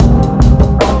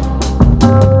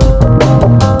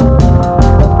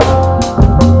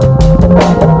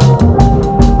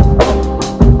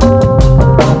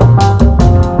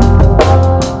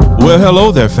Well,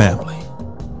 hello there, family.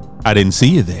 I didn't see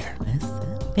you there.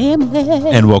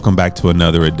 Family. And welcome back to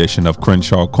another edition of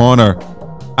Crenshaw Corner.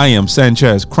 I am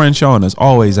Sanchez Crenshaw, and as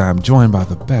always, I am joined by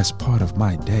the best part of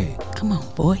my day. Come on,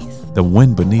 voice. The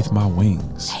wind beneath my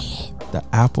wings. Say it. The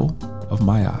apple of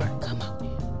my eye. Come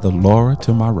on. The Laura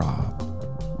to my Rob.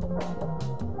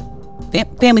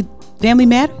 Family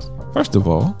matters? First of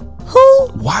all, Who?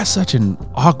 why such an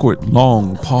awkward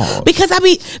long pause? Because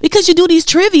you do these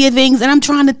trivia things, and I'm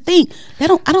trying to think. I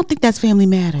don't think that's family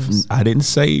matters. I didn't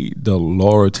say the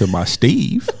Laura to my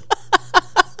Steve.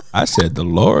 I said the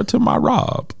Laura to my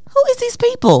Rob. Who is these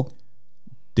people?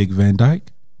 Dick Van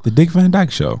Dyke. The Dick Van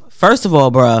Dyke Show. First of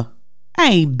all, bruh, I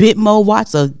ain't bit more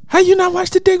watch a. How you not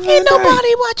watch the Dick Van Ain't Dyke?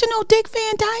 nobody watching no Dick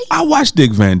Van Dyke. I watched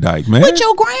Dick Van Dyke, man. With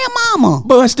your grandmama.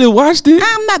 But I still watched it.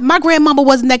 I'm not. My grandmama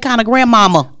wasn't that kind of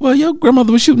grandmama. Well, your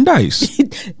grandmother was shooting dice.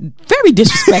 Very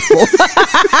disrespectful.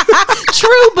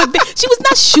 True, but she was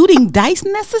not shooting dice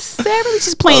necessarily.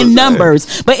 She's playing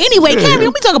numbers. But anyway, Carrie,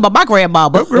 we talking about my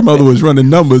grandmama. My grandmother was running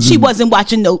numbers. She wasn't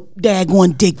watching no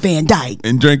daggone Dick Van Dyke.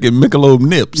 And drinking Michelob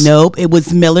Nips. Nope, it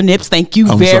was Miller Nips. Thank you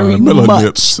very Miller much.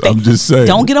 Nips. I'm just saying.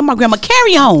 Don't get on my grandma.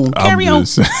 Carry on. Carry on.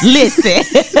 Just saying. Listen.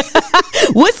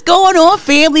 What's going on,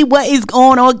 family? What is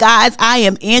going on, guys? I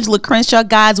am Angela Crenshaw.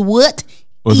 Guys, what?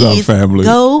 What's up, family?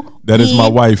 That is my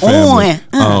wife, family.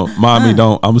 Mommy,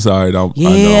 I'm sorry.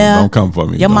 Don't come for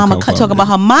me. Your mama talking about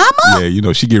her mama? Yeah, you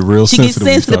know, she get real sensitive. She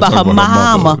gets sensitive about her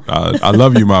mama. I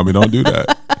love you, mommy. Don't do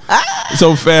that.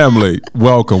 So, family,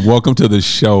 welcome to the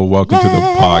show. Welcome to the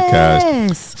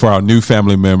podcast. For our new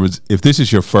family members, if this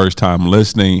is your first time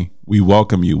listening, we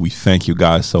welcome you. We thank you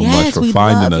guys so much for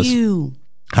finding us. You.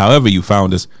 However you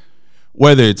found us,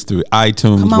 whether it's through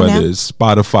iTunes, whether it's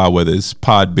Spotify, whether it's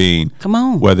Podbean,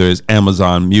 whether it's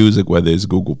Amazon Music, whether it's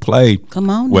Google Play,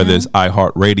 whether it's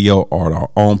iHeartRadio or our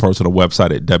own personal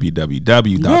website at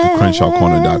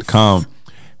www.thecrenshawcorner.com.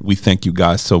 We thank you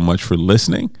guys so much for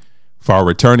listening. For our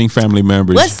returning family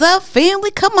members, what's up,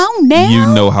 family? Come on now. You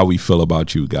know how we feel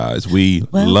about you guys. We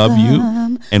love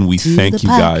you, and we thank you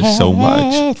guys so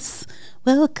much.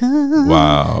 Welcome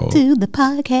to the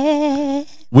podcast.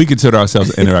 We consider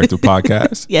ourselves an interactive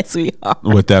podcast. Yes, we are.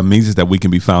 What that means is that we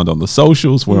can be found on the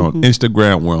socials. We're on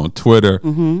Instagram. We're on Twitter.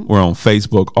 We're on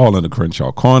Facebook, all in the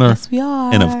Crenshaw Corner. Yes, we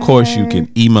are. And, of course, you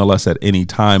can email us at any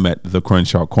time at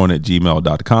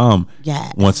thecrenshawcorner@gmail.com.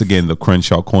 Yes. Once again,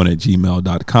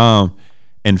 thecrenshawcorner@gmail.com.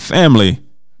 And, family,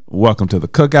 welcome to the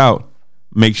cookout.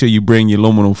 Make sure you bring your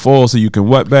aluminum foil so you can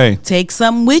what, babe? Take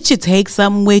something with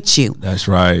you. That's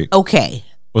right. Okay.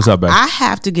 What's up, babe? I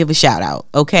have to give a shout out,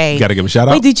 okay? You got to give a shout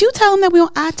out? Wait, did you tell them that we're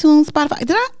on iTunes, Spotify?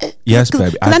 Did I? Yes,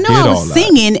 baby. Because I know I was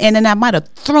singing, and then I might have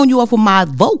thrown you off with my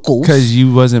vocals. Because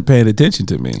you wasn't paying attention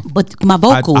to me. But my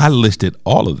vocals. I listed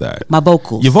all of that. My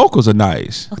vocals. Your vocals are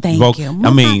nice. Oh, thank you.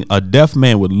 I mean, a deaf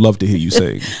man would love to hear you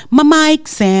sing. My mic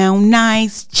sound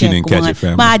nice. Check she didn't catch one. it,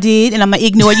 family. I did, and I'm going to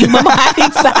ignore you. My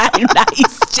mic sound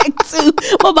nice. Check 2.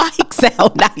 My mic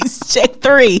sound nice. Check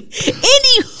 3.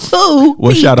 Anywho,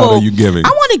 what shout out are you giving?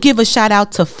 I want to give a shout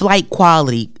out to Flight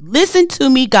Quality. Listen to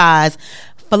me, guys.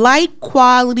 Flight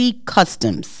Quality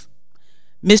Customs.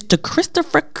 Mr.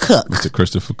 Christopher Cook.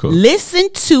 Listen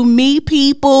to me,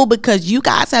 people, because you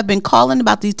guys have been calling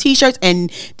about these t-shirts,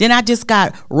 and then I just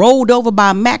got rolled over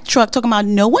by a Mack truck talking about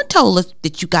no one told us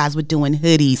that you guys were doing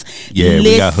hoodies. Yeah,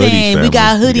 listen, we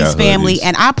got hoodies, family,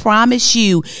 and I promise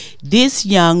you, this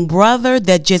young brother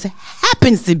that just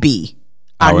happens to be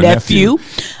our nephew.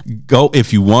 Go,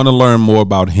 if you want to learn more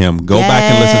about him, go back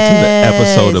and listen to the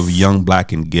episode of Young,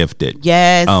 Black, and Gifted.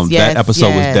 That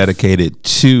episode was dedicated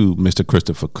to Mr.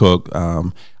 Christopher Cook.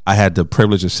 I had the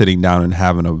privilege of sitting down and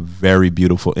having a very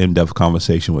beautiful, in-depth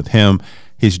conversation with him,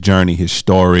 his journey, his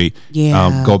story.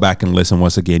 Go back and listen.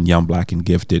 Once again, Young, Black, and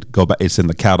Gifted. Go back. It's in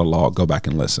the catalog. Go back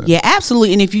and listen. Yeah,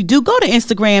 absolutely. And if you do go to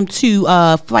Instagram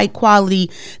to Flight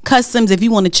Quality Customs, if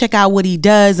you want to check out what he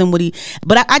does and what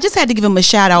but I just had to give him a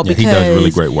shout out because he does really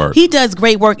great work. He does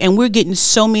great work, and we're getting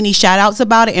so many shout outs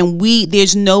about it. And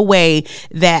there's no way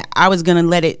that I was going to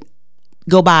let it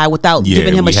go by without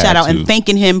giving him a shout out and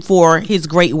thanking him for his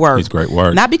great work.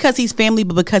 Not because he's family,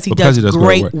 but because he does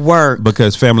great work.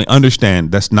 Because family,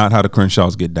 understand that's not how the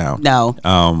Crenshaws get down. No.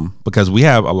 Because we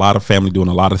have a lot of family doing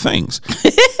a lot of things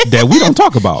that we don't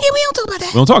talk about. Yeah, we don't talk about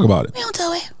that. We don't talk about it. We don't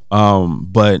talk it.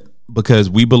 But because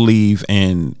we believe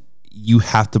in you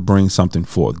have to bring something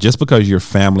forth. Just because your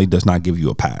family does not give you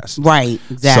a pass. Right,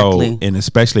 exactly. So, and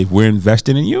especially if we're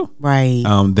investing in you, right,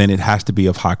 then it has to be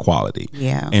of high quality.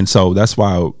 Yeah. And so that's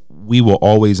why we will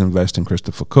always invest in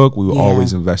Christopher Cook. We will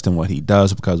always invest in what he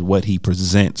does, because what he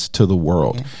presents to the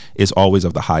world is always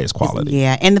of the highest quality.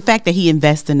 Yeah, and the fact that he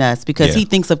invests in us, because he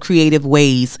thinks of creative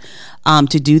ways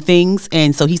to do things,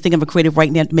 and so he's thinking of a creative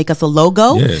right now to make us a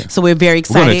logo. Yeah. So we're very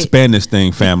excited. We're going to expand this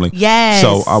thing, family. Yes.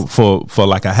 So for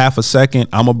like a half a second,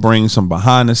 I'm going to bring some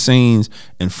behind the scenes,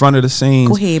 in front of the scenes.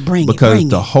 Go ahead, bring because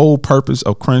the whole purpose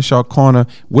of Crenshaw Corner,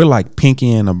 we're like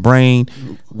Pinky and the Brain.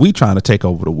 We trying to take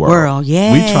over the world.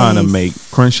 Yes. We trying to make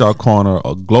Crenshaw Corner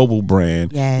a global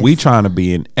brand. Yes. We trying to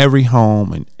be in every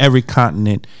home, in every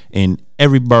continent, in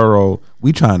every borough.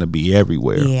 We trying to be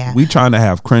everywhere. Yeah. We trying to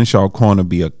have Crenshaw Corner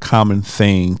be a common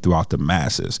thing throughout the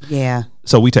masses. Yeah.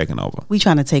 So we taking over. We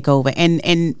trying to take over.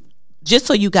 And just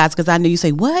so you guys, because I know you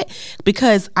say, what?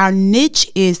 Because our niche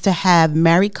is to have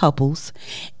married couples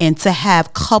and to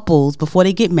have couples before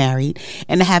they get married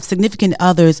and to have significant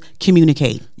others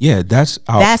communicate. Yeah, that's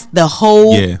the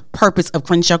whole purpose of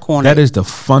Crenshaw Corner. That is the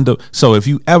so if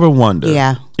you ever wondered,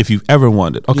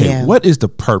 okay, what is the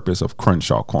purpose of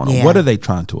Crenshaw Corner? Yeah. What are they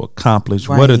trying to accomplish?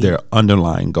 Right. What are their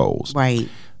underlying goals? Right.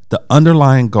 The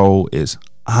underlying goal is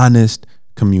honest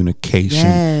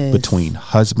communication between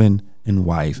husband and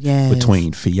wife,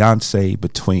 between fiance,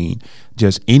 between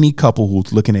just any couple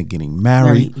who's looking at getting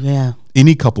married,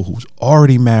 any couple who's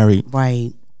already married.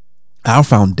 Right. Our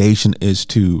foundation is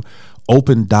to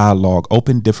open dialogue,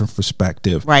 open different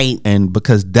perspective. Right. And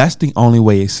because that's the only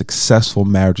way a successful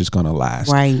marriage is going to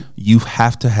last. Right. You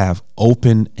have to have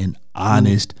open and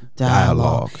honest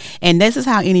dialogue. And this is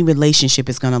how any relationship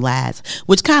is going to last,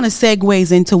 which kind of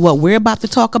segues into what we're about to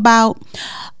talk about.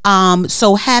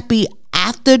 So happy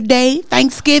after day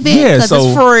Thanksgiving, because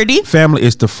it's Friday. Family,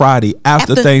 it's the Friday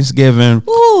after Thanksgiving.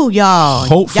 Ooh, y'all.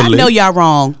 Hopefully, y'all know y'all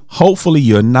wrong. Hopefully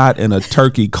you're not in a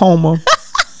turkey coma.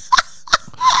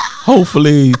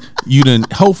 Hopefully you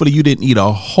didn't eat a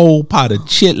whole pot of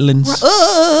chitlins.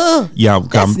 Yeah, I'm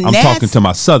talking to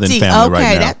my southern family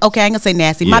right now. Okay, I ain't gonna say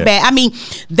nasty. My bad. I mean,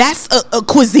 that's a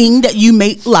cuisine that you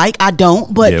may like. I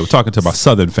don't, but we're talking to my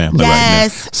southern family right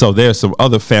now. So there's some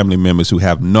other family members who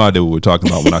have no idea what we're talking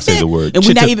about when I say the word. And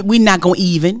we're not gonna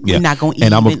even. Yeah. We're not gonna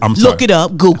and even. I'm look it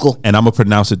up, Google. And I'm gonna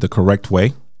pronounce it the correct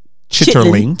way.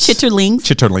 Chitterlings.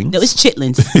 No, it's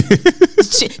chitlins.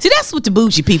 See, that's what the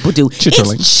bougie people do.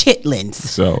 Chitterlings. It's chitlins.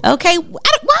 So okay, we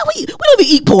don't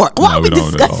eat pork. Why are we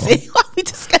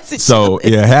discussing? So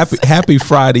happy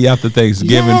Friday after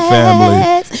Thanksgiving,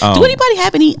 family. Do anybody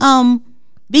have any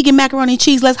vegan macaroni and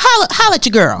cheese? Let's holla at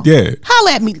your girl. Yeah,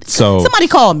 holla at me. So somebody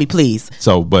call me, please.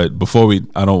 So, but before we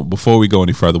go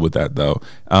any further with that, though,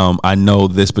 I know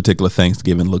this particular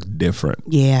Thanksgiving looked different.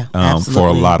 Yeah, for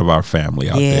a lot of our family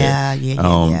out there.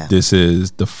 Yeah. This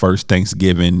is the first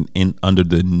Thanksgiving under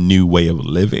the new way of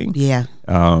living. Yeah.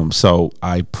 So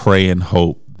I pray and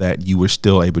hope that you were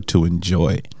still able to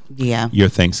enjoy your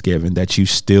Thanksgiving, that you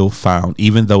still found,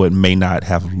 even though it may not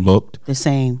have looked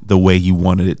the way you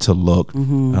wanted it to look.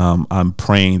 Mm-hmm. I'm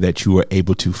praying that you were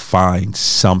able to find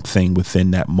something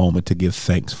within that moment to give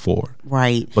thanks for.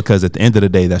 Right. Because at the end of the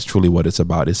day, that's truly what it's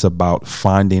about. It's about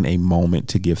finding a moment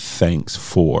to give thanks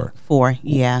for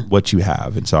what you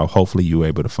have. And so hopefully you were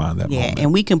able to find that moment.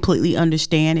 And we completely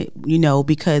understand it,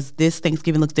 because this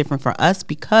Thanksgiving looks different for us,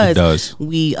 because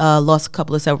we lost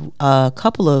a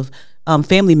couple of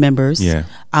family members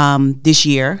this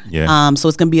year. So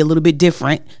it's going to be a little bit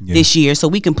different this year. So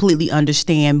we completely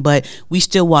understand, but we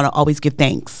still want to always give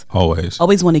thanks.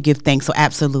 Always want to give thanks. So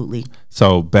absolutely.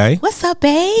 So, Bae. What's up,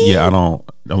 Bae? Yeah, I don't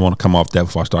want to come off that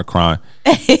before I start crying.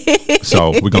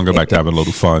 So we're going to go back to having a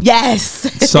little fun. Yes.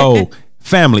 So,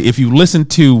 family, if you listen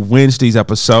to Wednesday's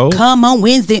episode. Come on,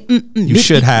 Wednesday. You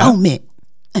should have.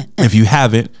 If you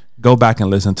haven't, go back and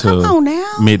listen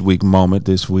to Midweek Moment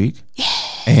this week. Yeah.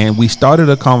 And we started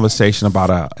a conversation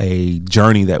about a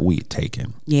journey that we had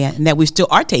taken. Yeah, and that we still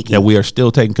are taking. That we are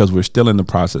still taking, because we're still in the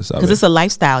process of it. Because it's a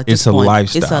lifestyle at this point.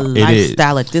 It's a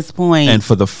lifestyle at this point. And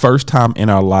for the first time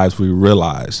in our lives, we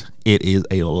realize it is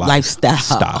a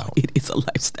lifestyle. It is a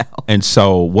lifestyle. And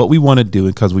so what we want to do,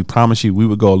 because we promised you we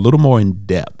would go a little more in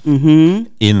depth in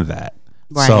that.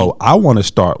 Right. So I want to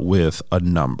start with a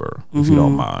number, if you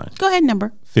don't mind. Go ahead,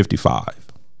 number. 55.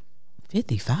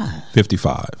 55.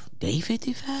 55. Day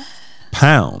 55.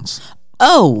 Pounds.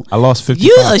 Oh, I lost 55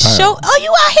 you pounds. You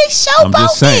out here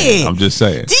showboating. I'm just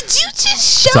saying. Did you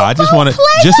just showboat? So I just wanted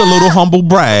just a little humble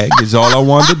brag is all I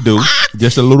wanted to do.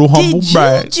 Just a little humble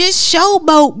brag. Did you just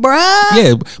showboat, bruh?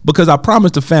 Yeah, because I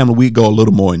promised the family we'd go a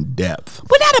little more in depth.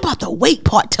 But not about the weight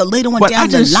part till later on down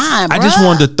the line, bruh. I just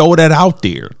wanted to throw that out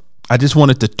there. I just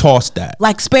wanted to toss that.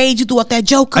 Like spades, you threw up that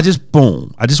joker? I just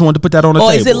wanted to put that on the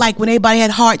table. Or is it like when everybody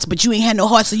had hearts, but you ain't had no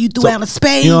hearts, so you threw out a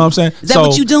spade? You know what I'm saying? Is that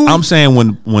what you doing? I'm saying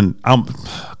when I'm,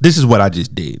 this is what I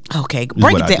just did. Okay,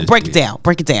 break it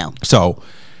down. So,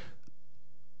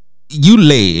 you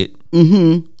led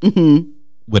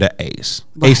with an ace.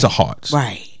 Right. Ace of hearts.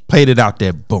 Right. Played it out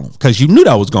there, boom. Because you knew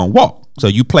that I was going to walk. So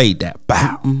you played that,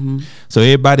 bow. So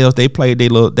everybody else, they played their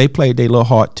little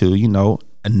heart too, you know.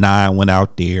 A 9 went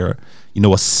out there, you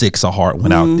know. A 6 of heart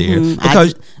went out there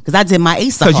because I did my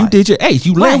ace of heart. Because you did your ace,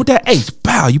 you landed with that ace,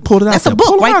 bow. You pulled it out. That's there. a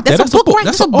book, right? That's a book, right?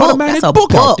 That's an automatic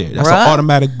book out there. That's an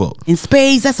automatic book. In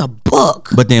spades, that's a book.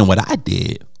 But then what I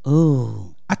did,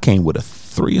 I came with a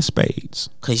 3 of spades.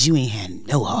 Cause you ain't had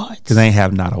no hearts. Cause I ain't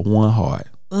have not a 1 heart.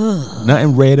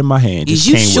 Nothing red in my hand. Is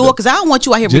you sure? Because I don't want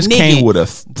you out here reneging. Just came with a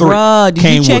 3. Bruh, did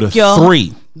you check your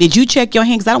 3? Did you check your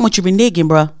hand? Because I don't want you reneging,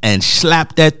 bruh. And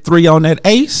slapped that 3 on that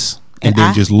ace, and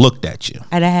then just looked at you.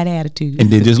 And I had attitude. And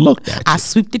then just looked at you. I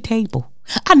swept the table.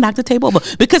 I knocked the table over.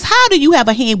 Because how do you have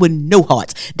a hand with no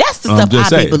hearts? That's the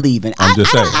stuff I be believing. I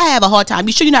have a hard time.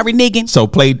 You sure you're not reneging? So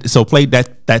played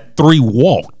that 3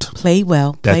 walked. Played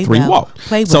well. That 3 walked.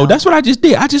 Played well. So that's what I just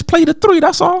did. I just played a 3.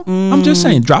 That's all. I'm just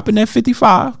saying, dropping that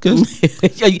 55. Cause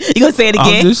you gonna say it again?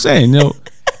 I'm just saying, you know,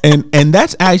 and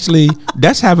that's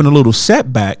having a little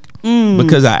setback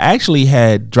because I actually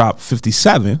had dropped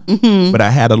 57, but I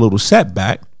had a little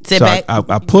setback. So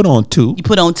I put on 2. You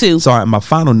put on 2. So my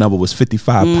final number was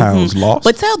 55 pounds lost.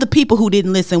 But tell the people who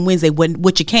didn't listen Wednesday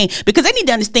what you came, because they need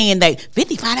to understand that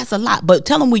 55, that's a lot. But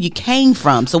tell them where you came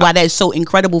from. So why that's so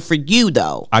incredible for you,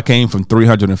 though. I came from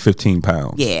 315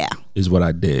 pounds. Yeah. Is what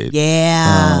I did.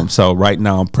 Yeah. So right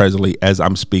now I'm presently, as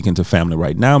I'm speaking to family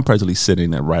right now, I'm presently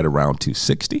sitting at right around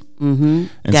 260. And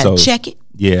gotta check it.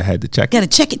 Yeah, I had to check it. Gotta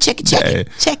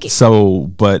check it. So,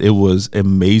 but it was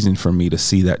amazing for me to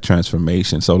see that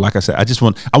transformation. So, like I said,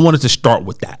 I wanted to start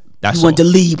with that. That's you wanted to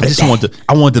lead with that.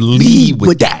 I wanted to lead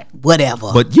with that.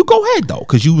 Whatever. But you go ahead though,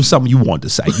 because you was something you wanted to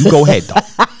say. You go ahead though.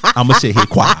 I'm gonna sit here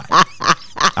quiet.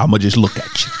 I'm gonna just look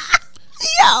at you.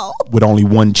 Yo. With only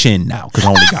one chin now, because I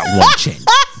only got one chin.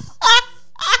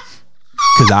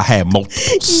 Because I had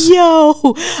multiples.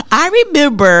 Yo, I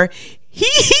remember he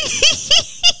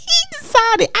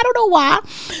decided, I don't know why,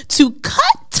 to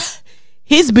cut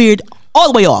his beard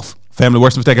all the way off. Family,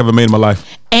 worst mistake I ever made in my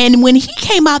life. And when he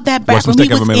came out that bathroom, he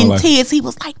was in tears. He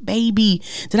was like, baby,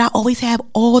 did I always have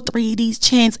all 3 of these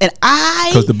chins? And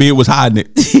because the beard was hiding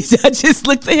it. I just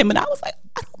looked at him and I was like,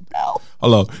 I don't know.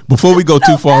 Hold on. Before we go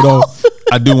too far, though,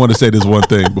 I do want to say this one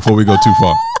thing before we go too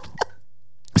far.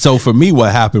 So for me,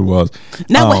 what happened was...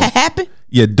 what happened?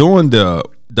 Yeah, during the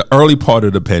early part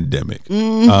of the pandemic,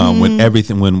 when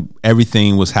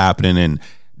everything was happening and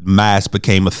masks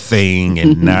became a thing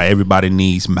and now everybody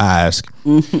needs masks.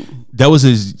 There was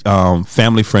this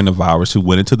family friend of ours who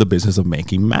went into the business of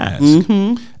making masks.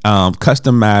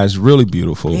 Custom masks, really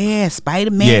beautiful. Yeah,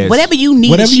 Spider-Man. Yes. Whatever you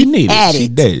needed, she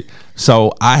did.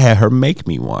 So I had her make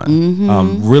me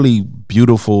one. Really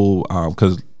beautiful,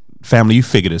 because family, you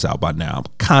figure this out by now. I'm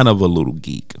kind of a little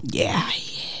geek. Yeah,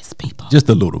 yes, people. Just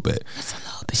a little bit. Just a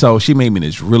little bit. So she made me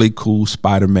this really cool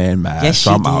Spider-Man mask. Yes,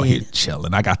 so I'm out here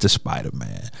chilling. I got the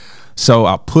Spider-Man. So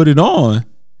I put it on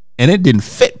and it didn't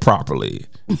fit properly.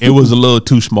 It was a little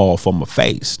too small for my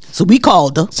face. So we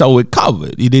called her. So it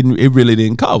covered. It really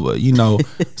didn't cover, you know.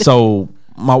 So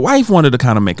my wife wanted to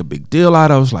kind of make a big deal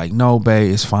out of it. I was like, no,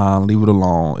 babe, it's fine. Leave it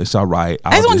alone. It's all right.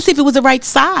 I just wanted to see if it was the right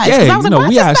size. Yeah, I was like,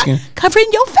 we asking. Covering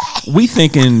your face. We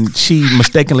thinking she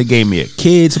mistakenly gave me a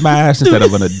kid's mask instead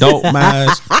of an adult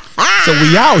mask. So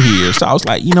we out here. So I was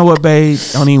like, you know what, babe?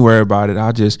 Don't even worry about it.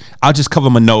 I'll just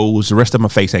cover my nose. The rest of my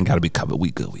face ain't got to be covered.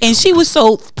 We good. And she was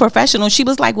so professional. She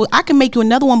was like, well, I can make you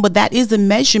another one, but that is a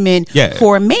measurement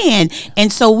for a man.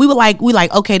 And so we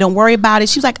like, okay, don't worry about it.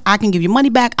 She was like, I can give you money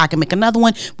back. I can make another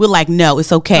one. We're like, no,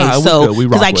 it's okay. So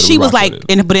because like she was like,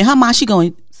 but in her mind, she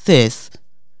going, sis,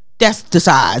 that's the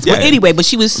size. Yeah. But anyway, but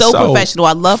she was so professional.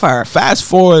 I love her. Fast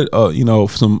forward,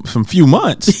 some few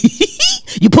months.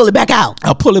 You pull it back out.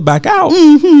 I'll pull it back out.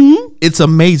 It's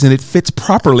amazing. It fits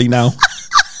properly now.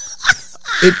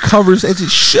 It covers as it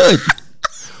should.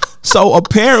 So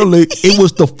apparently it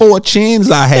was the 4 chins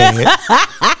I had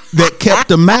that kept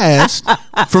the mask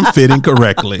from fitting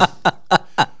correctly.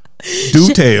 Do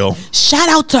tell. Shout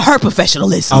out to her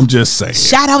professionalism. I'm just saying.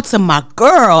 Shout out to my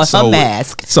girl, her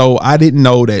mask. So I didn't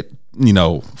know that,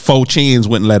 four chins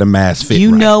wouldn't let a mask fit.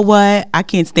 You know what? I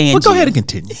can't stand. Well, go ahead and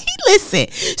continue. Listen.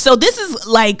 So this is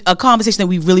like a conversation that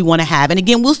we really want to have, and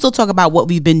again, we'll still talk about what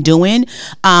we've been doing.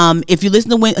 If you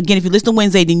listen to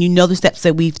Wednesday, then you know the steps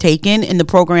that we've taken in the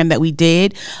program that we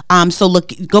did. So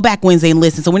go back Wednesday and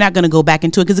listen. So we're not going to go back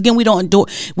into it because again, we're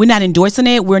not endorsing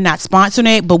it, we're not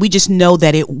sponsoring it, but we just know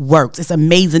that it works. It's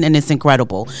amazing and it's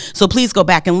incredible. So please go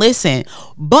back and listen.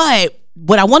 But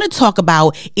what I want to talk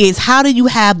about is how do you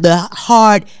have the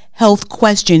hard health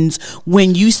questions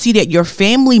when you see that your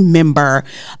family member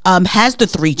has the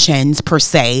 3 chins per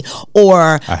se,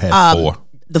 or I had 4.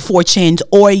 The 4 chins,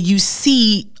 or you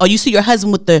see your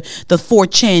husband with the 4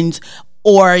 chins,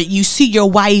 or you see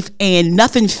your wife and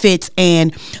nothing fits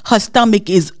and her stomach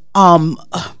is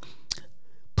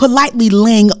politely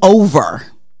laying over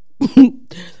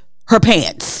her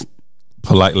pants.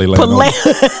 Politely laying over.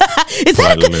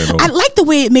 I like the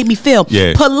way it made me feel.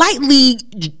 Yeah. Politely.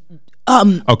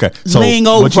 Okay. So laying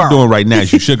over. What you're doing right now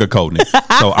is you sugarcoating it.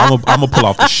 So I'm gonna pull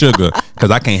off the sugar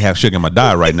because I can't have sugar in my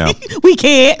diet right now. We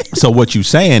can't. So what you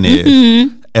saying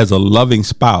is, as a loving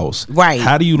spouse, right?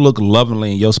 How do you look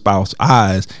lovingly in your spouse's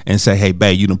eyes and say, "Hey,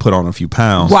 babe, you done put on a few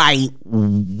pounds." Right.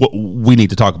 We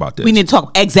need to talk about this. We need to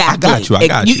talk. Exactly. I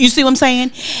got you. You see what I'm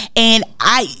saying?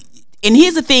 And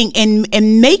here's the thing, and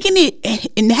making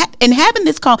it and having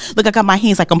this call. Look, I got my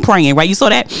hands like I'm praying, right? You saw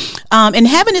that, and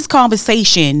having this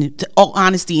conversation, to all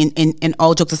honesty and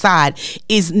all jokes aside,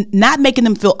 is not making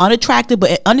them feel unattractive,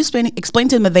 but explain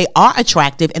to them that they are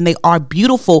attractive and they are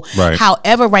beautiful. Right.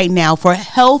 However, right now, for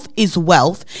health is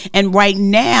wealth, and right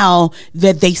now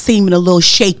that they seem a little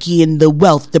shaky in the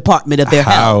wealth department of their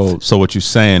health. So what you're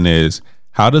saying is,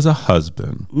 how does a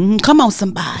husband, come on,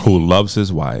 somebody who loves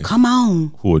his wife, come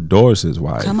on, who adores his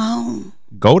wife, come on,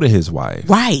 go to his wife,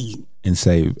 right, and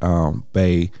say,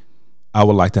 babe, I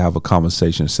would like to have a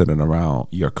conversation centered around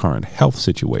your current health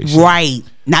situation, right?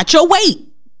 Not your weight,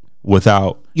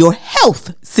 without your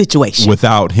health situation,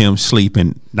 without him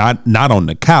sleeping not on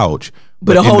the couch,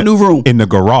 but a whole new room in the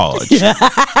garage.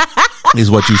 Is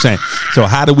what you're saying. So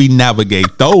how do we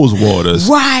navigate those waters?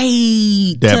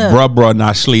 Right. That bruh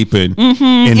not sleeping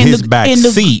in his back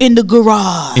seat. In the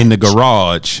garage. In the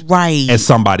garage. Right. At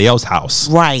somebody else's house.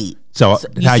 Right. So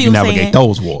how you navigate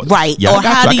those waters? Right. Yeah, or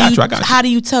how do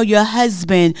you tell your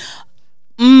husband,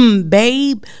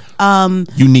 babe,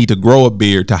 you need to grow a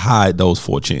beard to hide those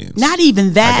 4 chins. Not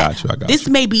even that. I got you. This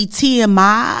may be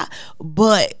TMI,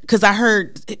 but because I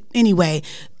heard anyway,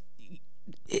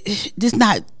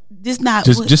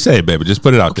 just say it, baby. Just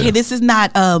put it out there. Okay, this is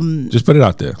not just put it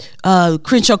out there.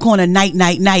 Crenshaw Corner night.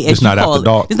 It's not after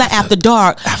dark. It's not after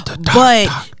dark. But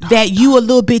that you a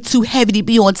little bit too heavy to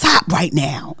be on top right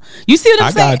now. You see what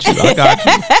I'm saying? I got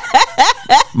you.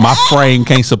 My frame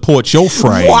can't support your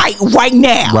frame. Right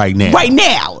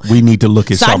now. We need to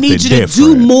look at something different. So I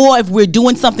need you to do more. If we're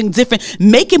doing something different,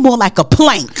 make it more like a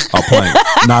plank. A plank,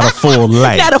 not a full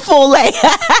lay. Not a full lay.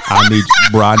 I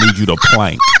need you to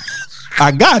plank.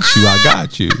 I got you. Yo.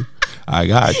 I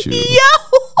got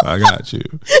you.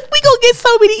 We gonna get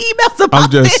so many emails about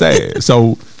this. I'm just saying.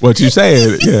 So what you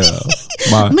saying?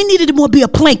 Yeah. We needed to more be a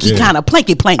planky kind of plank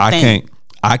thing.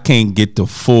 I can't get the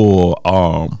full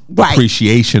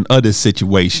appreciation of this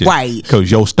situation, right?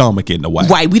 Because your stomach in the way,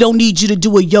 right? We don't need you to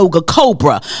do a yoga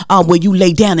cobra where you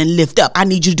lay down and lift up. I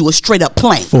need you to do a straight up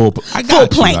plank, full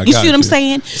plank. You see what I'm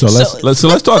saying? So let's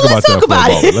talk about that for a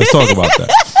moment. Let's talk about that.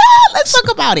 Let's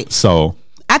talk about it. So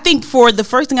I think for the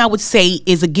first thing I would say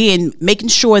is, again, making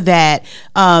sure that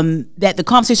that the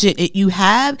conversation that you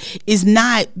have is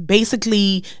not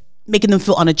basically making them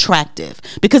feel unattractive,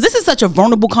 because this is such a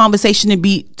vulnerable conversation to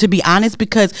be honest,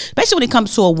 because especially when it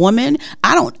comes to a woman,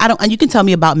 I don't, and you can tell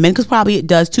me about men, because probably it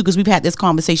does too, because we've had this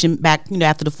conversation back,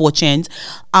 after the 4 chins,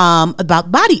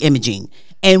 about body imaging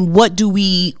and what do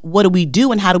we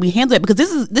do and how do we handle it, because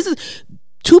this is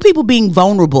 2 people being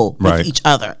vulnerable with each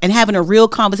other and having a real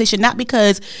conversation, not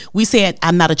because we said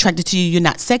I'm not attracted to you, you're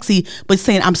not sexy, but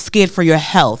saying I'm scared for your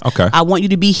health. Okay. I want you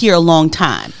to be here a long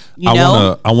time.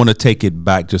 I want to take it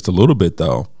back just a little bit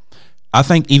though. I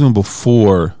think even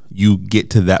before you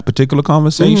get to that particular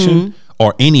conversation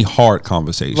or any hard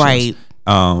conversations, right?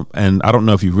 And I don't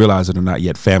know if you realize it or not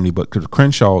yet, family, but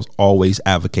Crenshaws always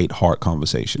advocate hard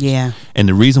conversations. Yeah. And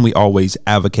the reason we always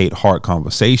advocate hard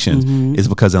conversations is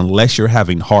because unless you're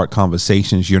having hard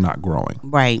conversations, you're not growing.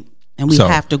 Right. And we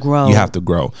have to grow. You have to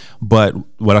grow. But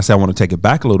what I say, I want to take it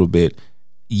back a little bit.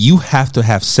 You have to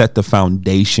have set the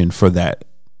foundation for that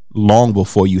long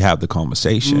before you have the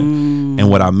conversation. And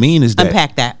what I mean is that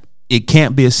unpack that. It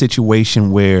can't be a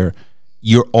situation where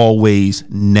you're always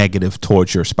negative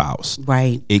towards your spouse.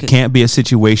 Right. It can't be a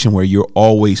situation where you're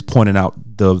always pointing out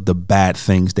the bad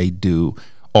things they do,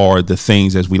 or the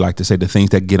things, as we like to say, the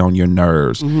things that get on your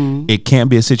nerves. It can't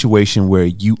be a situation where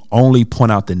you only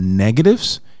point out the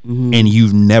negatives and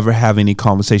you never have any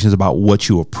conversations about what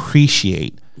you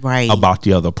appreciate about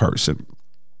the other person.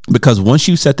 Because once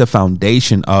you set the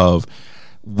foundation of,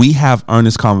 we have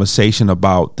earnest conversation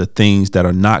about the things that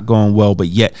are not going well, but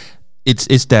yet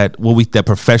it's that that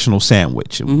professional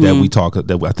sandwich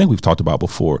that I think we've talked about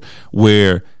before,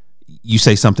 where you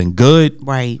say something good,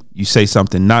 right? You say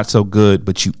something not so good,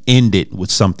 but you end it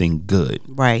with something good,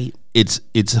 right? It's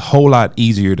a whole lot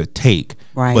easier to take,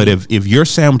 right? But if your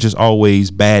sandwich is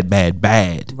always bad,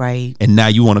 right, and now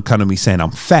you want to come to me saying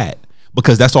I'm fat,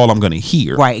 because that's all I'm going to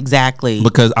hear. Right, exactly.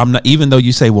 Because I'm not, even though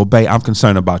you say, well, babe, I'm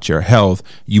concerned about your health,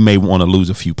 you may want to lose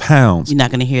a few pounds. You're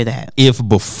not going to hear that. If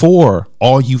before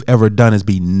all you've ever done is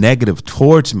be negative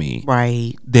towards me,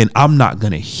 right, then I'm not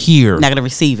going to hear. Not going to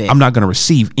receive it. I'm not going to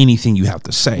receive anything you have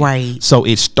to say. Right. So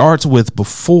it starts with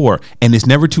before, and it's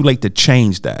never too late to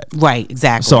change that. Right,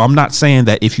 exactly. So I'm not saying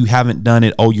that if you haven't done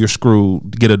it, oh, you're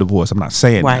screwed, get a divorce. I'm not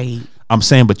saying right. that. I'm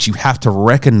saying, but you have to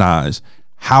recognize,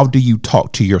 how do you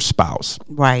talk to your spouse?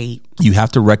 Right. You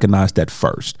have to recognize that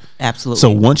first. Absolutely. So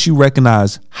once you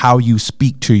recognize how you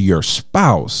speak to your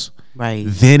spouse, right,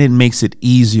 then it makes it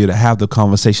easier to have the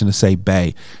conversation to say,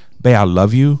 babe, I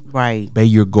love you. Right.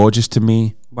 Babe, you're gorgeous to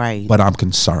me. Right. But I'm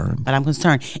concerned.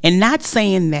 And not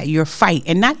saying that you're fight,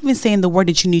 and not even saying the word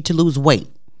that you need to lose weight.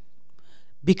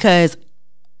 Because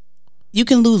you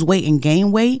can lose weight and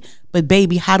gain weight, but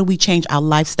baby, how do we change our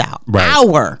lifestyle? Right.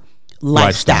 Our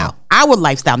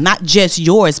lifestyle, not just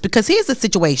yours. Because here's the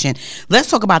situation. Let's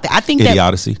talk about that. I think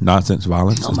idiocy, nonsense,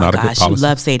 violence. Oh my gosh, you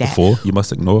love say that. Before, you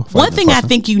must ignore. One thing I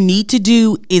think you need to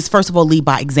do is, first of all, lead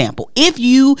by example. If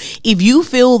you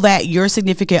feel that your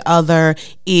significant other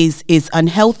is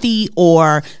unhealthy,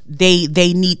 or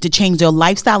they need to change their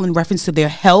lifestyle in reference to their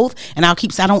health, and I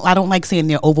don't like saying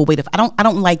they're overweight. I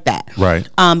don't like that. Right.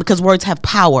 Because words have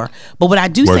power. But what I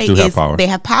do say is they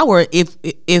have power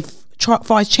if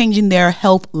far as changing their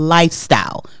health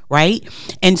lifestyle, right?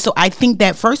 And so I think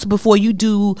that first, before you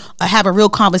do have a real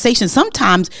conversation,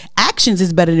 sometimes actions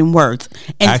is better than words.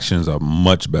 And actions are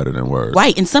much better than words.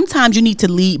 Right. And sometimes you need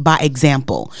to lead by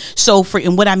example. So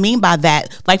and what I mean by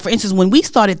that, like for instance, when we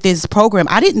started this program,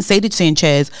 I didn't say to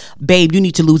Sanchez, babe, you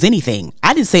need to lose anything.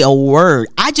 I didn't say a word.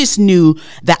 I just knew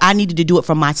that I needed to do it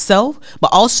for myself,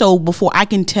 but also before I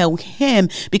can tell him,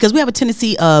 because we have a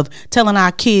tendency of telling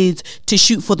our kids to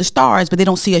shoot for the stars, but they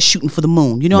don't see us shooting for the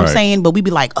moon. You know what I'm saying? But we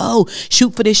be like, oh,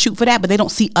 shoot for this, shoot for that, but they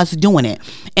don't see us doing it.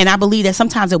 And I believe that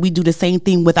sometimes that we do the same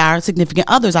thing with our significant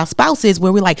others, our spouses,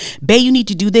 where we're like, babe, you need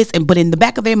to do this. But in the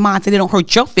back of their mind, so they don't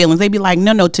hurt your feelings, they be like,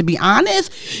 no, to be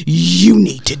honest, you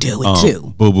need to do it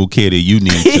too. Boo-boo kitty, you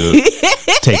need to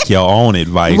take your own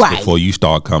advice before you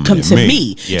start coming to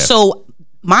me. Yeah. So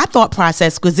my thought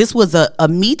process, because this was a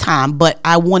me time, but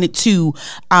I wanted to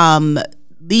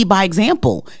lead by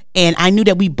example. And I knew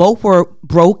that we both were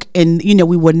broke, and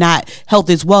we were not health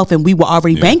is wealth, and we were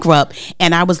already bankrupt.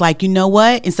 And I was like, you know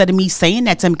what? Instead of me saying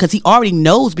that to him, because he already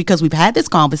knows, because we've had this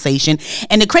conversation.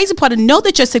 And the crazy part, to know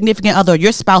that your significant other,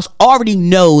 your spouse, already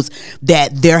knows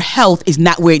that their health is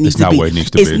not where it needs to be.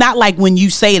 It's not like when you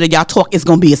say it or y'all talk, it's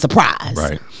going to be a surprise.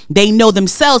 Right. They know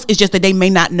themselves. It's just that they may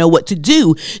not know what to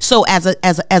do. So as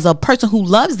a person who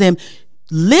loves them,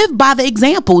 live by the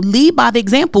example, lead by the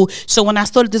example. So when I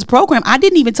started this program, I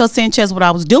didn't even tell Sanchez what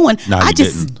I was doing. I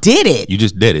just did it. You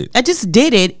just did it. I just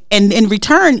did it. And in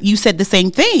return, you said the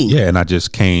same thing. Yeah, and I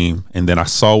just came, and then I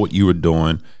saw what you were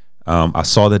doing. I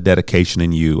saw the dedication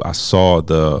in you. I saw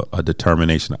the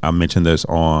determination. I mentioned this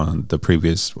on the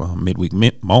previous Midweek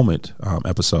Moment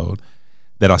episode,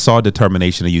 that I saw a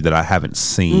determination in you that I haven't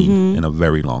seen in a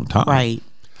very long time. Right.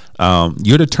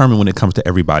 You're determined when it comes to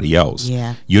everybody else.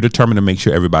 Yeah. You're determined to make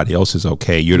sure everybody else is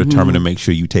okay. You're determined to make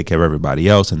sure you take care of everybody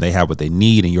else and they have what they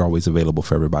need, and you're always available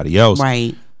for everybody else.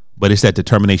 Right. But it's that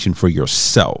determination for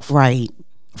yourself. Right.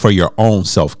 For your own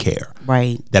self-care.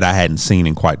 Right. That I hadn't seen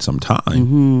in quite some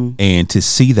time. And to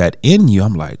see that in you,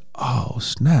 I'm like, oh,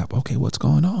 snap. Okay, what's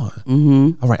going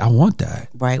on? All right, I want that.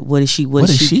 Right. What is she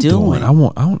doing? I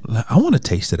want a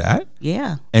taste of that.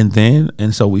 Yeah.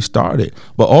 And so we started.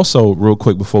 But also, real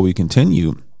quick before we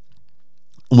continue,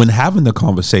 when having the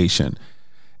conversation,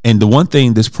 and the one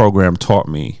thing this program taught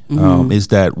me is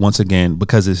that, once again,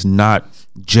 because it's not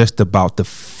just about the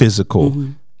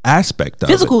physical aspect of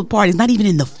physical part is not even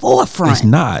in the forefront. It's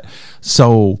not.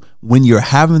 So when you're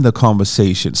having the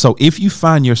conversation, so if you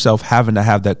find yourself having to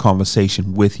have that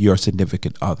conversation with your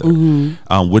significant other,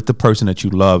 with the person that you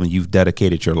love and you've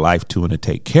dedicated your life to and to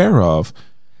take care of,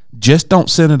 just don't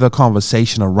center the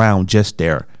conversation around just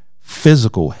their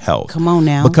physical health. Come on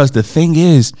now. Because the thing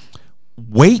is,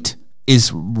 weight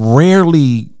is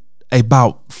rarely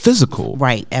about physical.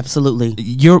 Right, absolutely.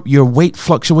 Your weight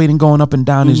fluctuating, going up and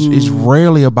down is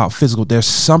rarely about physical.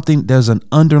 There's an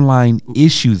underlying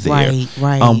issue there.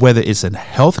 Right. Whether it's a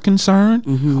health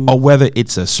concern or whether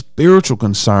it's a spiritual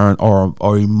concern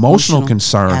or emotional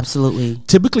concern. Absolutely.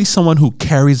 Typically someone who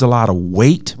carries a lot of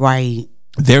weight. Right.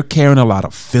 They're carrying a lot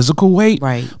of physical weight,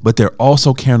 right, but they're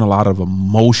also carrying a lot of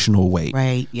emotional weight.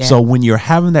 Right. Yeah. So when you're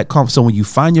having that so when you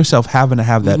find yourself having to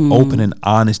have that open and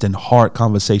honest and hard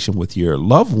conversation with your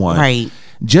loved one, right,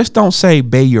 just don't say,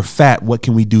 "Babe, you're fat. What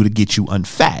can we do to get you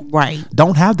unfat?" Right.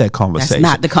 Don't have that conversation.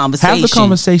 That's not the conversation. Have the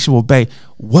conversation with, "Babe,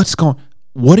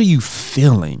 what are you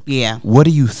feeling? Yeah. What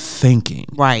are you thinking?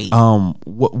 Right.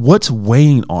 What's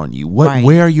weighing on you?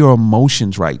 Where are your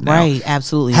emotions right now?" Right.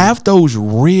 Absolutely. Have those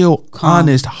real,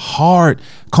 honest, hard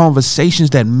conversations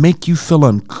that make you feel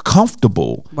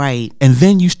uncomfortable. Right. And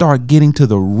then you start getting to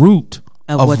the root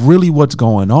of really what's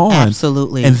going on.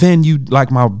 Absolutely. And then you,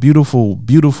 like my beautiful,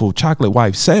 beautiful chocolate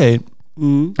wife said,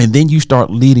 and then you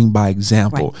start leading by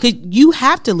example. Right. 'Cause you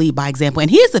have to lead by example. And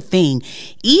here's the thing,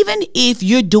 even if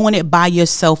you're doing it by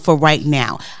yourself for right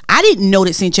now, I didn't know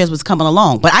that Sanchez was coming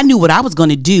along, but I knew what I was going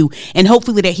to do, and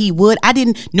hopefully that he would.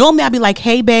 Normally I'd be like,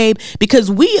 "Hey babe," because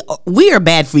we are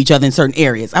bad for each other in certain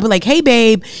areas. I'd be like, "Hey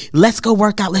babe, let's go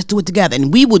work out, let's do it together."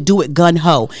 And we will do it gun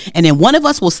ho. And then one of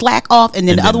us will slack off, and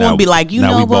then the other one will be like, "You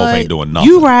know what? Both ain't doing nothing."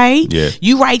 You right. Yeah.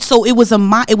 You right. So it was a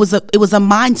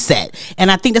mindset.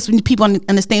 And I think that's when people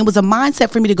understand, it was a mindset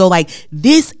for me to go like,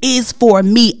 this is for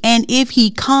me. And if he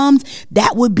comes,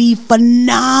 that would be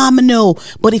phenomenal.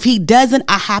 But if he doesn't,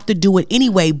 I have to do it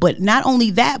anyway. But not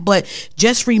only that, but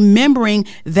just remembering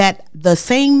that the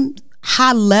same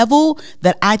high level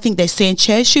that I think that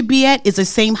Sanchez should be at is the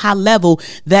same high level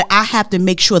that I have to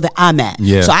make sure that I'm at.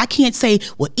 Yeah. So I can't say,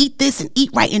 well, eat this and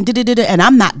eat right and da-da-da-da, and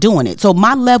I'm not doing it. So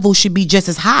my level should be just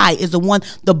as high as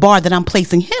the bar that I'm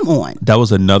placing him on. That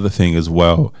was another thing as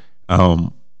well.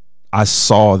 I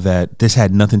saw that this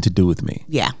had nothing to do with me.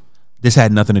 Yeah. This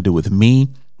had nothing to do with me.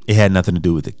 It had nothing to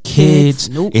do with the kids.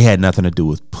 Nope. It had nothing to do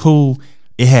with Pooh.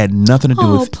 It had nothing to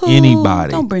do with Pooh.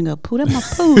 anybody. Don't bring up Pooh. That's my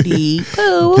Poohdie.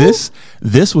 Pooh.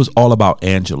 This was all about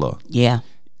Angela. Yeah.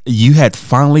 You had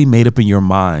finally made up in your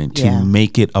mind to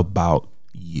make it about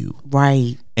you.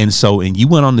 Right. And you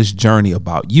went on this journey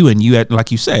about you, and you had,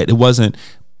 like you said, it wasn't,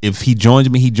 if he joins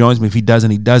me, he joins me. If he doesn't,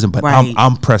 he doesn't. But right.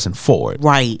 I'm pressing forward.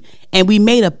 Right. And we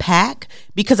made a pact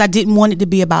because I didn't want it to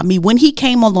be about me. When he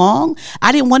came along,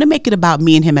 I didn't want to make it about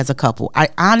me and him as a couple. I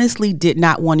honestly did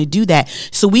not want to do that.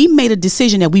 So we made a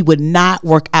decision that we would not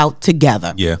work out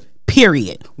together. Yeah.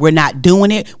 Period. We're not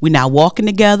doing it. We're not walking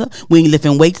together. We ain't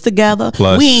lifting weights together.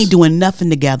 Plus, we ain't doing nothing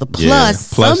together. Plus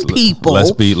some people.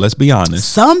 Let's be honest.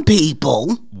 Some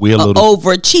people we're are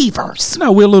overachievers.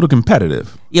 No, we're a little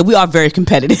competitive. Yeah, we are very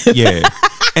competitive. Yeah.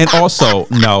 And also,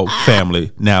 no,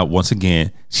 family. Now, once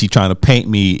again, she trying to paint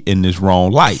me in this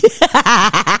wrong light.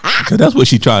 Because that's what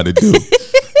she trying to do.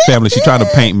 Family, she trying to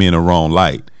paint me in the wrong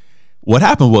light. What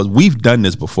happened was, we've done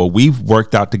this before. We've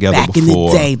worked out together back before. Back in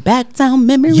the day, back down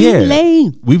memory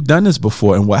lane. We've done this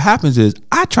before. And what happens is,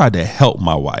 I try to help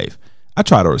my wife. I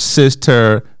try to assist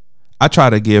her. I try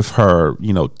to give her,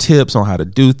 tips on how to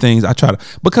do things.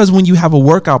 Because when you have a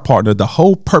workout partner, the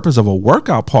whole purpose of a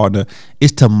workout partner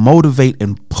is to motivate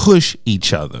and push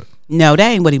each other. No, that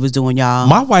ain't what he was doing, y'all.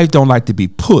 My wife don't like to be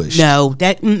pushed. No,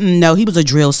 no, he was a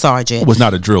drill sergeant. Was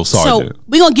not a drill sergeant. So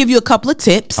we're going to give you a couple of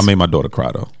tips. I made my daughter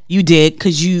cry, though. You did,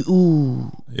 because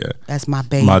yeah, that's my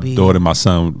baby. My daughter and my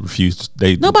son refused.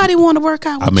 Nobody want to work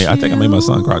out with you. I think I made my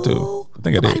son cry, too. I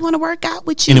think Nobody want to work out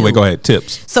with you. Anyway, go ahead.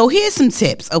 Tips. So here's some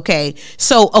tips, okay?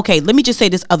 So, let me just say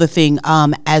this other thing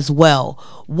as well.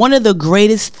 One of the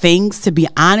greatest things, to be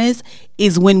honest,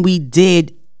 is when we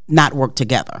did not work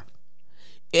together.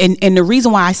 And the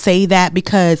reason why I say that,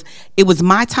 because it was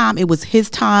my time, it was his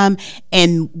time,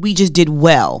 and we just did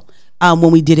well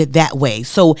when we did it that way.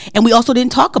 So, and we also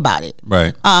didn't talk about it.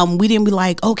 Right. We didn't be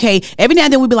like, okay, every now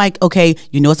and then we'd be like, okay,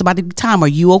 it's about to be time. Are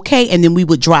you okay? And then we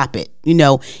would drop it. You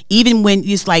know, even when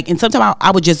it's like, and sometimes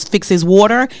I would just fix his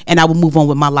water and I would move on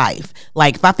with my life.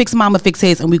 Like if I fix mine, I'ma fix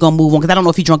his and we're going to move on. Cause I don't know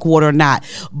if he drank water or not,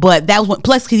 but that was when,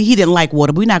 plus he didn't like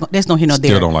water, but we're not, there's no here nor there.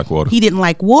 Still don't like water. He didn't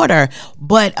like water.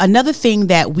 But another thing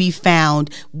that we found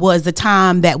was the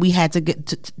time that we had to get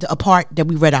to apart, that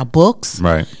we read our books,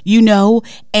 right? You know,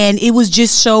 and it was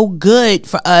just so good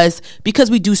for us because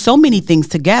we do so many things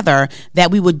together that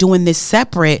we were doing this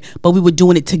separate, but we were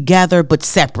doing it together, but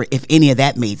separate, if any of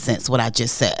that made sense. What I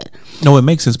just said. No, it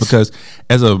makes sense because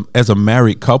as a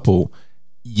married couple,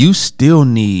 you still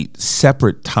need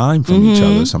separate time from each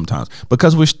other sometimes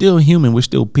because we're still human, we're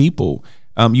still people.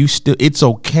 It's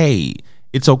okay.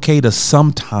 It's okay to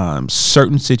sometimes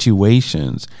certain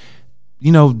situations,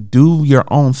 you know, do your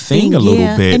own thing a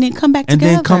little bit and then come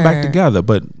back together.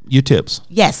 But your tips.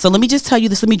 Yes. So let me just tell you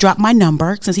this. Let me drop my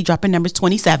number since he dropping numbers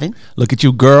 27. Look at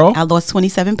you, girl. I lost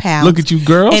 27 pounds. Look at you,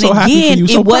 girl. And so again, happy for you.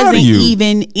 So it proud wasn't of you.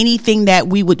 even anything that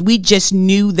we just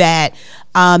knew that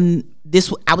I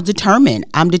was determined.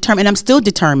 I'm determined. I'm still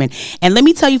determined. And let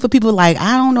me tell you, for people like,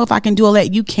 I don't know if I can do all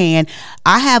that. You can.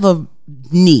 I have a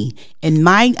knee and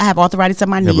I have arthritis in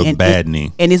my knee. You have a bad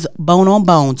knee. And it's bone on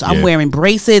bone. So I'm wearing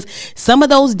braces. Some of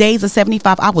those days of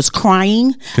 75, I was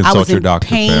crying. I was in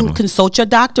pain. Family. Consult your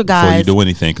doctor, guys. Before you do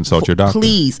anything, consult your doctor.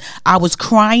 Please. I was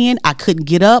crying. I couldn't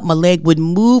get up. My leg wouldn't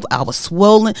move. I was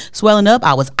swelling up.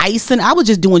 I was icing. I was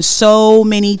just doing so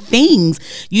many things,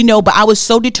 you know, but I was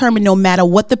so determined no matter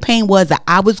what the pain was that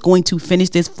I was going to finish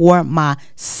this for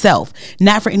myself,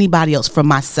 not for anybody else, for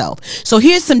myself. So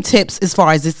here's some tips as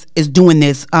far as this is doing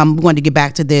this. We want to get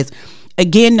back to this.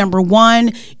 Again, number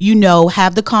one, you know,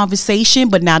 have the conversation,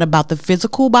 but not about the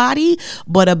physical body,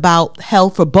 but about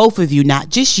health for both of you, not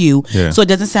just you. Yeah. So it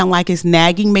doesn't sound like it's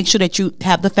nagging. Make sure that you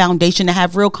have the foundation to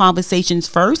have real conversations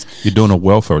first. You're doing a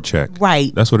welfare check.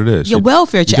 Right. That's what it is. Your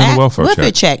welfare check. You're doing a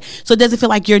welfare check. So it doesn't feel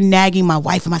like you're nagging my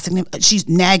wife or she's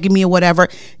nagging me or whatever.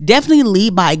 Definitely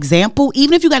lead by example.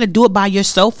 Even if you got to do it by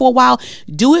yourself for a while,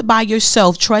 do it by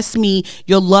yourself. Trust me,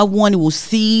 your loved one will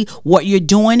see what you're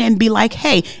doing and be like,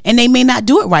 hey, and they may not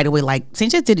do it right away. Like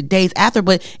Sanchez did it days after,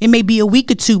 but it may be a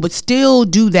week or two, but still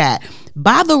do that.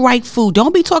 Buy the right food.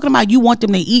 Don't be talking about you want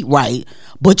them to eat right,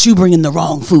 but you bringing the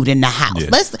wrong food in the house.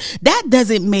 Yeah. That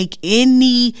doesn't make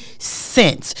any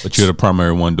sense. But you're the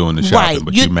primary one doing the shopping, right.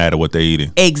 But you're mad at what they're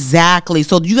eating. Exactly.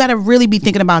 So you got to really be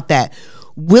thinking about that.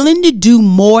 Willing to do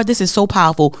more. This is so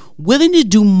powerful. Willing to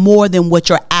do more than what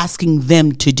you're asking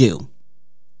them to do.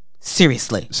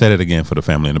 Seriously. Say that again for the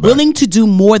family in the back. Willing to do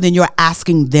more than you're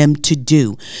asking them to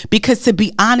do. Because to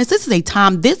be honest, this is a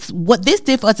time, what this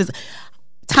did for us is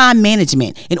time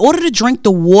management. In order to drink the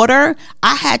water,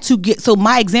 I had to so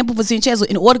my example for Sanchez,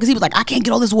 in order, because he was like, I can't get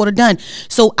all this water done.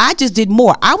 So I just did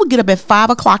more. I would get up at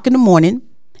 5 o'clock in the morning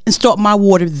and start my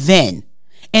water then.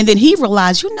 And then he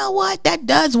realized, you know what, that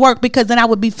does work, because then I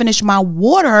would be finished my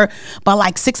water by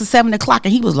like 6 or 7 o'clock.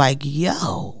 And he was like,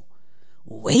 yo,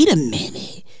 wait a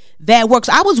minute. That works.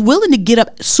 I was willing to get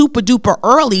up super duper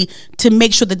early to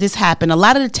make sure that this happened. A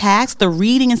lot of the tasks, the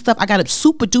reading and stuff, I got up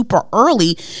super duper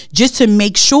early just to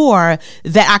make sure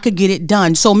that I could get it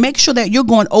done. So make sure that you're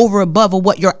going over above of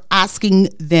what you're asking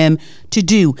them to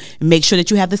do. Make sure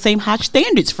that you have the same high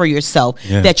standards for yourself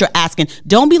that you're asking.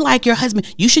 Don't be like your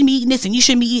husband, you shouldn't be eating this and you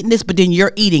shouldn't be eating this, but then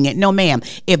you're eating it. No, ma'am.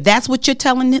 If that's what you're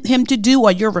telling him to do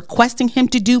or you're requesting him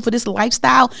to do for this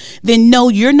lifestyle, then no,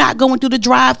 you're not going through the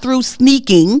drive-through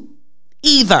sneaking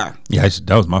either. Yeah,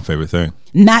 that was my favorite thing.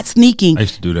 Not sneaking. I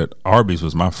used to do that. Arby's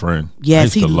was my friend. Yes,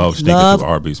 I used to love sneaking through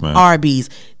Arby's, man. Arby's.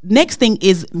 Next thing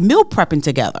is meal prepping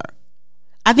together.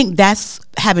 I think that's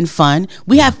having fun.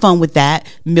 We have fun with that,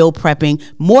 meal prepping.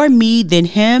 More me than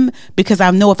him, because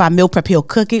I know if I meal prep, he'll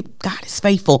cook it. God is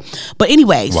faithful. But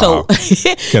anyway, so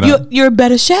you're a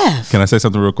better chef. Can I say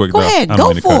something real quick? Go ahead,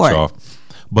 go for it.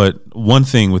 But one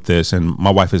thing with this, and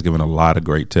my wife has given a lot of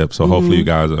great tips, so hopefully you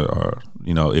guys are,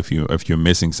 you know, if you're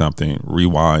missing something,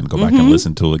 rewind, go back and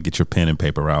listen to it, get your pen and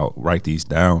paper out, write these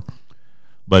down.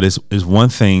 But it's one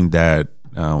thing that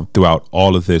throughout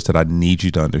all of this that I need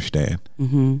you to understand.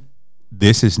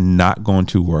 This is not going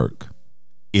to work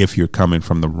if you're coming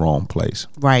from the wrong place.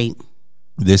 Right.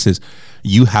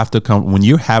 You have to come when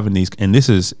you're having these, and this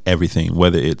is everything,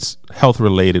 whether it's health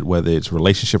related, whether it's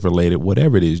relationship related,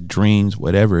 whatever it is, dreams,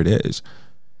 whatever it is,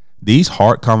 these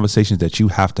hard conversations that you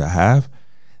have to have,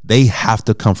 they have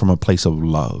to come from a place of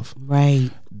love. Right.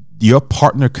 Your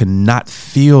partner cannot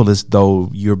feel as though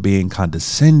you're being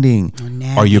condescending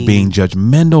or you're being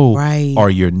judgmental or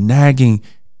you're nagging.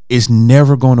 It's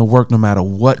never going to work no matter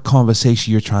what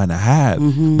conversation you're trying to have,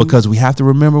 because we have to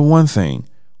remember one thing.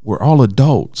 We're all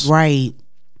adults. Right.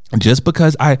 Just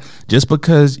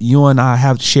because you and I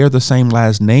have shared the same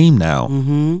last name now,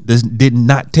 this did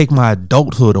not take my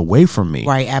adulthood away from me.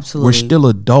 Right, absolutely. We're still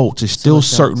adults. There's still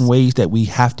certain ways that we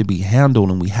have to be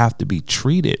handled and we have to be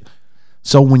treated.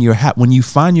 So when you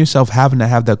find yourself having to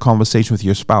have that conversation with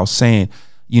your spouse, saying,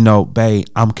 babe,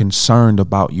 I'm concerned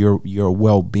about your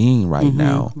well-being right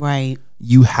now. Right.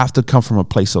 You have to come from a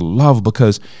place of love,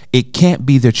 because it can't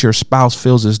be that your spouse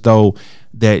feels as though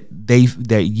that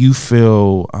you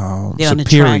feel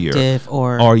superior,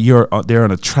 or they're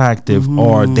unattractive,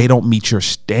 or they don't meet your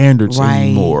standards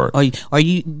anymore, or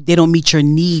they don't meet your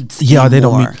needs. Yeah, they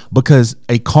don't meet, because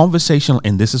a conversation,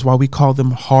 and this is why we call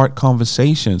them hard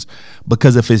conversations,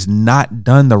 because if it's not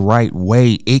done the right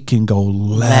way, it can go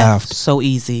left so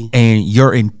easy. And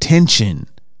your intention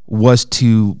was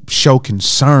to show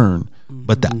concern,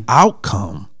 but the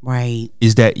outcome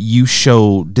is that you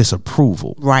show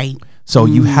disapproval. Right. So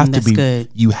you have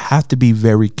to be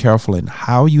very careful in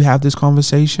how you have this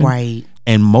conversation. Right.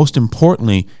 And most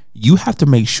importantly, you have to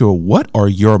make sure, what are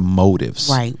your motives?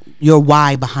 Right. Your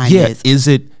why behind this. Is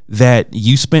it that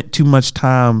you spent too much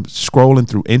time scrolling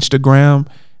through Instagram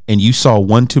and you saw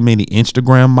one too many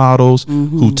Instagram models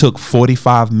who took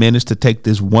 45 minutes to take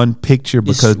this one picture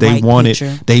because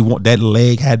that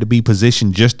leg had to be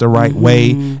positioned just the right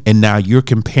way, and now you're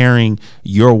comparing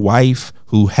your wife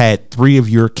who had 3 of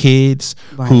your kids,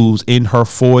 who's in her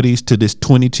 40s, to this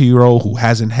 22-year-old who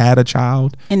hasn't had a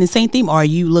child. And the same thing, are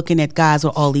you looking at guys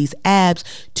with all these abs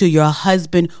to your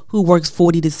husband who works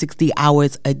 40 to 60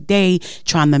 hours a day,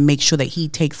 trying to make sure that he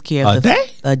takes care of a day.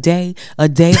 I mean, a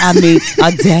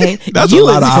day. That's a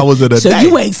lot of hours in a day. So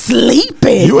you ain't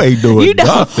sleeping. You ain't doing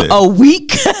nothing. A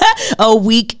week.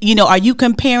 Are you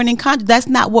comparing and contrast? That's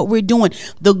not what we're doing.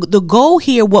 The goal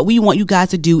here, what we want you guys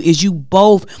to do is you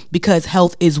both, because health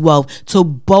is wealth, to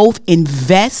both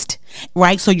invest,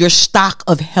 right? So your stock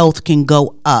of health can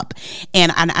go up.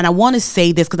 And I want to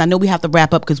say this because I know we have to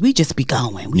wrap up, because we just be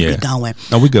going. We be going.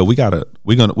 No, we good. We're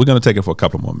gonna take it for a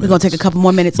couple more minutes. We're gonna take a couple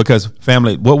more minutes. Because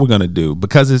family, what we're gonna do,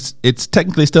 because it's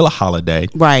technically still a holiday.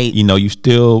 Right. You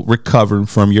still recovering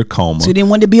from your coma. So we didn't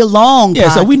want it to be a long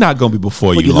podcast. So we're not gonna be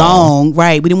before you long.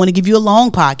 Right. We didn't want to give you a long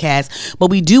podcast.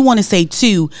 But we do want to say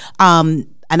too,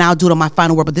 and I'll do it on my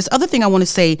final word. But this other thing I want to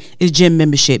say is gym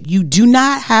membership. You do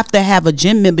not have to have a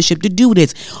gym membership to do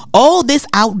this. All this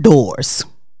outdoors,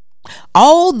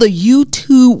 all the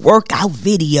YouTube workout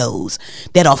videos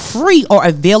that are free are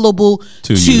available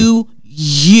to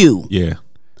you. Yeah.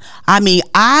 I mean,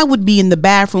 I would be in the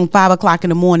bathroom 5 o'clock in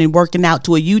the morning working out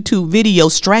to a YouTube video,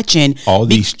 stretching. All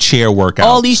these chair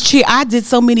workouts. I did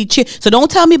so many chair. So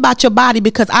don't tell me about your body,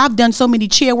 because I've done so many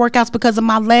chair workouts because of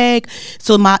my leg,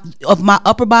 of my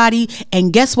upper body.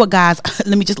 And guess what, guys?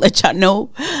 Let me just let y'all know,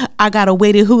 I got a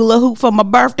weighted hula hoop for my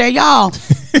birthday, y'all.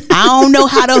 I don't know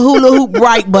how to hula hoop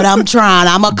right, but I'm trying.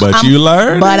 You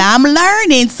learn. But I'm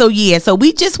learning. So so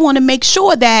we just want to make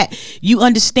sure that you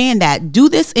understand that. Do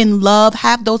this in love.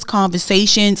 Have those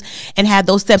conversations and have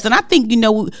those steps. And I think,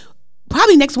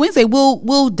 probably next Wednesday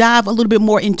we'll dive a little bit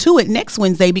more into it next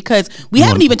Wednesday, because we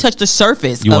haven't even touched the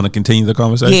surface. You want to continue the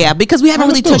conversation? Yeah, because we haven't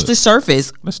really touched the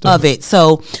surface of it.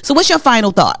 So what's your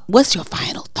final thought?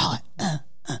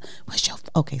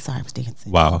 Okay, sorry, I was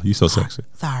dancing. Wow, you so sexy.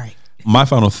 Sorry. My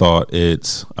final thought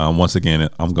is, once again,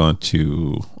 I'm going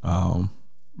to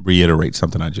reiterate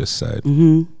something I just said.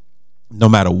 No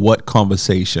matter what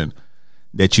conversation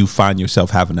that you find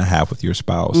yourself having to have with your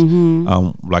spouse,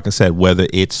 like I said, whether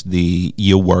it's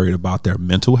you're worried about their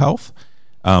mental health,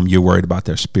 you're worried about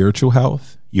their spiritual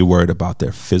health, you're worried about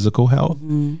their physical health,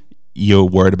 you're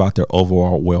worried about their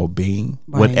overall well-being,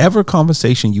 whatever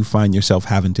conversation you find yourself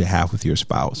having to have with your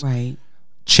spouse,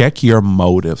 check your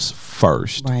motives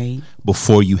first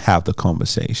before you have the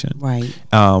conversation.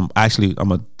 Actually, I'm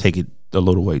gonna take it a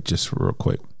little way, just real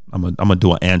quick. I'm gonna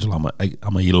do an Angela. I'm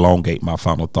gonna elongate my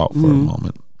final thought for a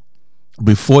moment.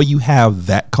 Before you have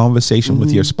that conversation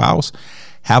with your spouse,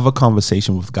 have a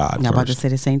conversation with God. I'm about to say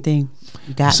the same thing.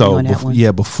 You got me on that one.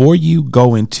 Yeah, before you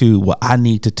go into, I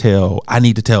need to tell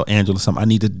Angela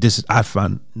something.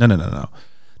 No.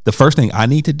 The first thing I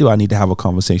need to do, I need to have a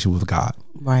conversation with God.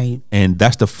 Right. And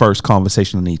that's the first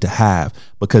conversation I need to have,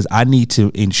 because I need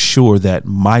to ensure that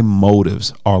my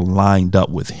motives are lined up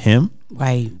with Him.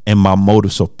 Right. And my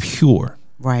motives are pure.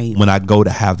 Right. When I go to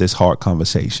have this hard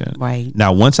conversation. Right.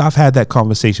 Now, once I've had that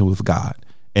conversation with God,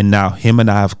 and now Him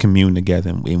and I have communed together,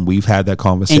 and we've had that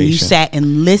conversation. And you sat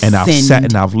and listened.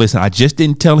 And I've listened. I just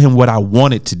didn't tell Him what I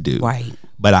wanted to do. Right.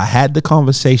 But I had the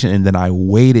conversation, and then I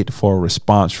waited for a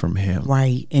response from Him.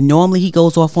 Right. And normally He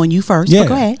goes off on you first. Yeah. But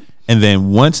go ahead. And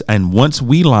then once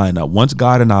we line up, once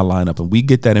God and I line up and we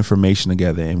get that information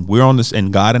together and we're on this,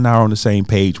 and God and I are on the same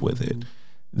page with it,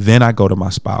 then I go to my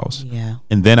spouse. Yeah.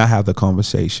 And then I have the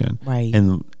conversation. Right.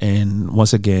 And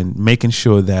once again, making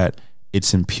sure that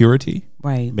it's in purity.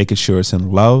 Right. Making sure it's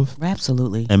in love.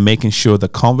 Absolutely. And making sure the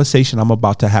conversation I'm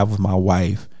about to have with my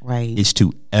wife is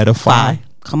to edify.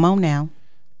 Come on now.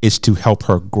 Is to help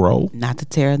her grow. Not to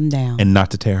tear them down. And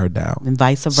not to tear her down. And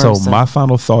vice versa. So my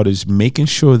final thought is making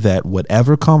sure that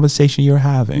whatever conversation you're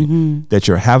having, that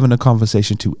you're having a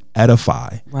conversation to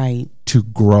edify. Right. To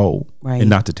grow. Right. And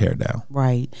not to tear down.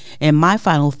 Right. And my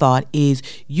final thought is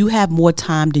you have more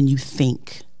time than you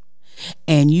think.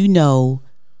 And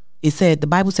it said, the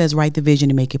Bible says, write the vision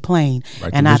and make it plain.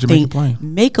 And I think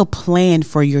make a plan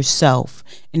for yourself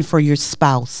and for your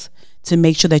spouse to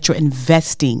make sure that you're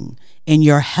investing in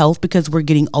your health, because we're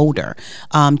getting older,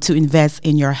 to invest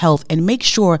in your health, and make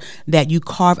sure that you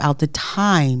carve out the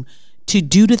time to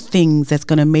do the things that's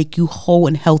going to make you whole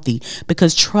and healthy.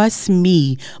 Because trust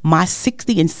me, my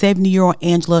 60 and 70-year-old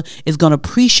Angela is going to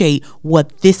appreciate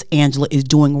what this Angela is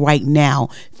doing right now,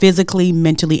 physically,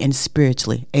 mentally, and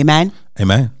spiritually. Amen.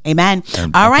 Amen. Amen.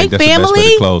 And all right,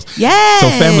 family. Yes. So,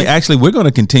 family, actually, we're going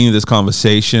to continue this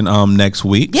conversation next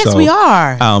week. Yes, we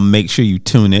are. Make sure you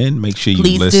tune in. Make sure you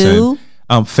Please listen.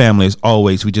 Family, as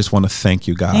always, we just want to thank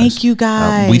you guys. Thank you,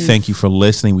 guys. We thank you for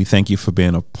listening. We thank you for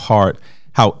being a part.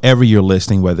 However you're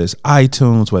listening, whether it's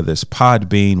iTunes, whether it's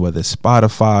Podbean, whether it's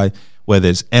Spotify, whether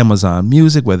it's Amazon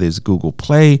Music, whether it's Google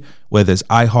Play, whether it's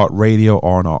iHeartRadio,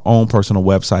 or on our own personal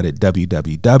website at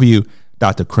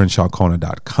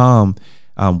www.thecrenshawcorner.com.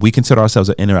 We consider ourselves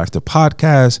an interactive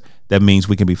podcast. That means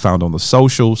we can be found on the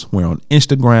socials. We're on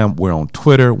Instagram. We're on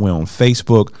Twitter. We're on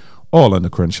Facebook, all in the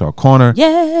Crenshaw Corner.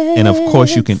 Yes. And of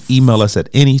course, you can email us at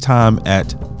any time at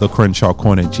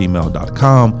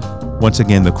thecrenshawcorner@gmail.com. Once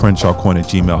again,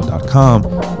 thecrenshawcorner@gmail.com.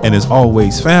 And as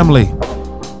always, family,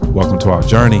 welcome to our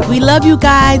journey. We love you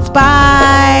guys.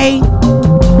 Bye.